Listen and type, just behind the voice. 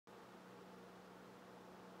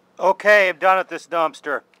Okay, I'm done at this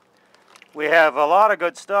dumpster. We have a lot of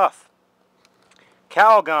good stuff.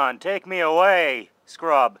 Calgon, take me away,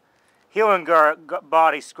 scrub. Healing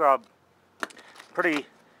body scrub. Pretty,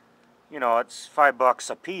 you know, it's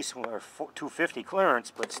 $5 a piece, or $2.50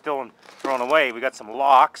 clearance, but still thrown away. We got some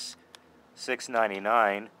locks,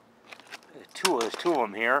 $6.99. There's two of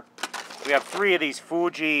them here. We have 3 of these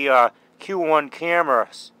Fuji Q1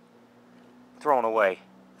 cameras thrown away.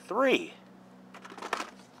 3.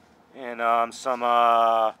 And some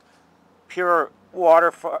pure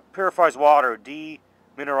water, purifies water,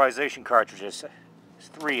 demineralization cartridges. There's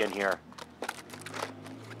 3 in here.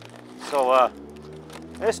 So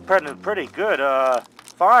this is pretty good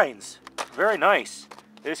finds. Very nice.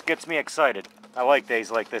 This gets me excited. I like days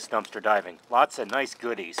like this dumpster diving. Lots of nice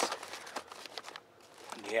goodies.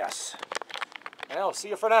 Yes. Well, see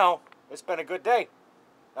you for now. It's been a good day.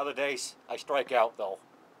 Other days I strike out though.